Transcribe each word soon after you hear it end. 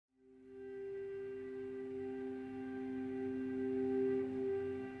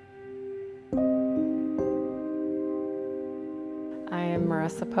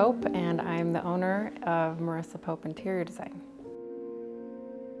Marissa Pope, and I'm the owner of Marissa Pope Interior Design.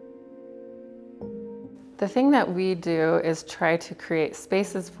 The thing that we do is try to create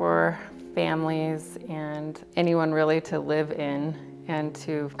spaces for families and anyone really to live in, and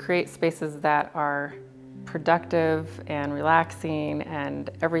to create spaces that are productive and relaxing and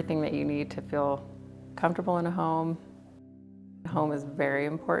everything that you need to feel comfortable in a home. Home is very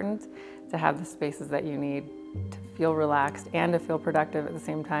important, to have the spaces that you need to feel relaxed and to feel productive at the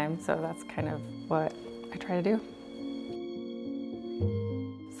same time. So that's kind of what I try to do.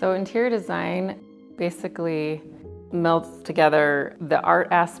 So interior design basically melds together the art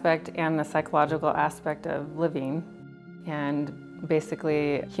aspect and the psychological aspect of living, and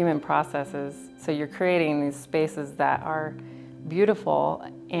basically human processes. So you're creating these spaces that are beautiful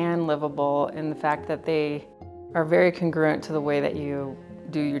and livable in the fact that they are very congruent to the way that you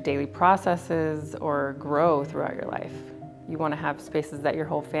do your daily processes or grow throughout your life. You want to have spaces that your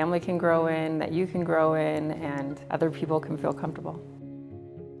whole family can grow in, that you can grow in, and other people can feel comfortable.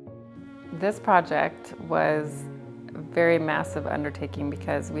 This project was a very massive undertaking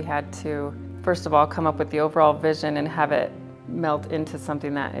because we had to, first of all, come up with the overall vision and have it melt into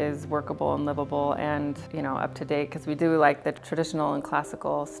something that is workable and livable and, up to date, because we do like the traditional and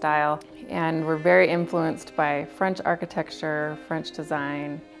classical style. And we're very influenced by French architecture, French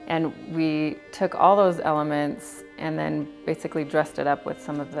design, and we took all those elements and then basically dressed it up with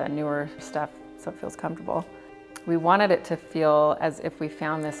some of the newer stuff so it feels comfortable. We wanted it to feel as if we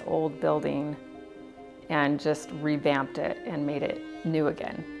found this old building and just revamped it and made it new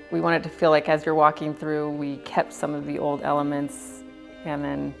again. We wanted to feel like as you're walking through, we kept some of the old elements and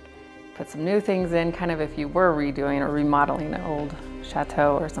then put some new things in, kind of if you were redoing or remodeling an old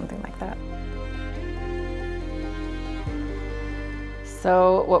chateau or something like that.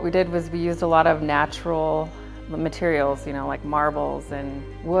 So what we did was we used a lot of natural materials, like marbles and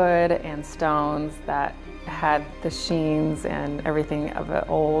wood and stones that had the sheens and everything of an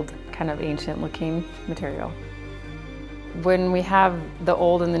old, kind of ancient looking material. When we have the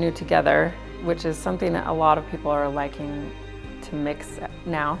old and the new together, which is something that a lot of people are liking to mix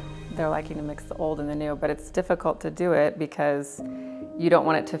now, they're liking to mix the old and the new, but it's difficult to do it because you don't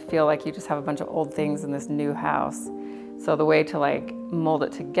want it to feel like you just have a bunch of old things in this new house. So the way to mold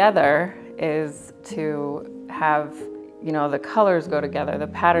it together is to have, the colors go together, the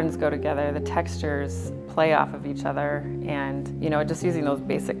patterns go together, the textures play off of each other, and just using those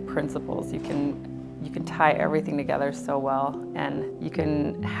basic principles, you can tie everything together so well, and you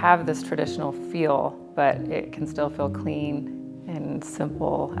can have this traditional feel, but it can still feel clean and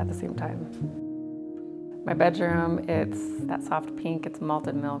simple at the same time. My bedroom, it's that soft pink, it's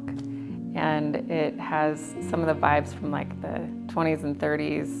malted milk, and it has some of the vibes from the 20s and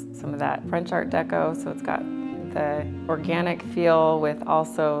 30s, some of that French Art Deco, so it's got the organic feel with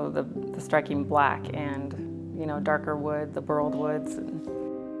also the striking black and, darker wood, the burled woods.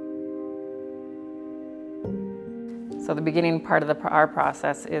 So the beginning part of our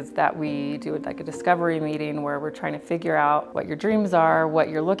process is that we do a discovery meeting where we're trying to figure out what your dreams are, what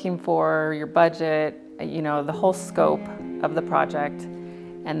you're looking for, your budget, the whole scope of the project.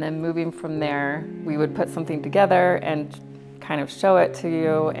 And then moving from there, we would put something together and kind of show it to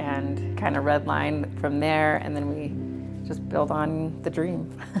you and kind of redline from there, and then we just build on the dream.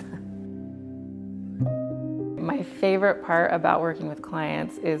 My favorite part about working with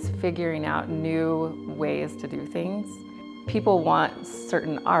clients is figuring out new ways to do things. People want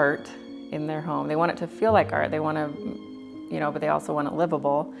certain art in their home. They want it to feel like art. They want to, but they also want it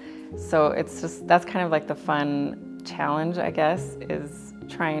livable. So that's kind of the fun challenge, I guess, is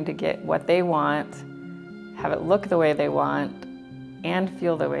trying to get what they want, have it look the way they want, and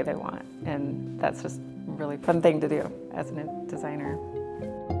feel the way they want. And that's just a really fun thing to do as a designer.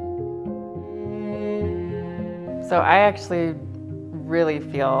 So I actually really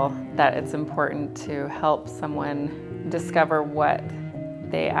feel that it's important to help someone discover what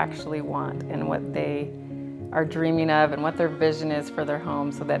they actually want and what they are dreaming of and what their vision is for their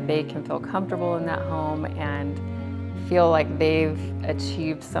home, so that they can feel comfortable in that home and feel like they've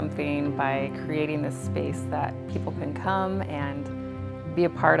achieved something by creating this space that people can come and be a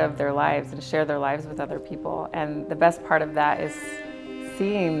part of their lives and share their lives with other people. And the best part of that is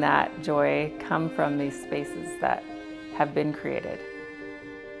seeing that joy come from these spaces that have been created.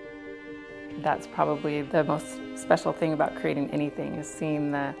 That's probably the most special thing about creating anything, is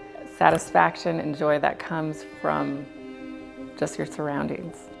seeing the satisfaction and joy that comes from just your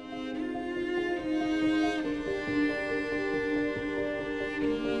surroundings.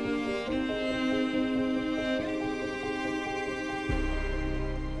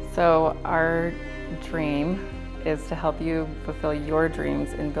 So our dream is to help you fulfill your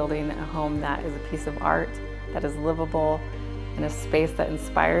dreams in building a home that is a piece of art, that is livable, in a space that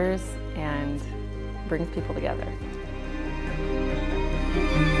inspires and brings people together.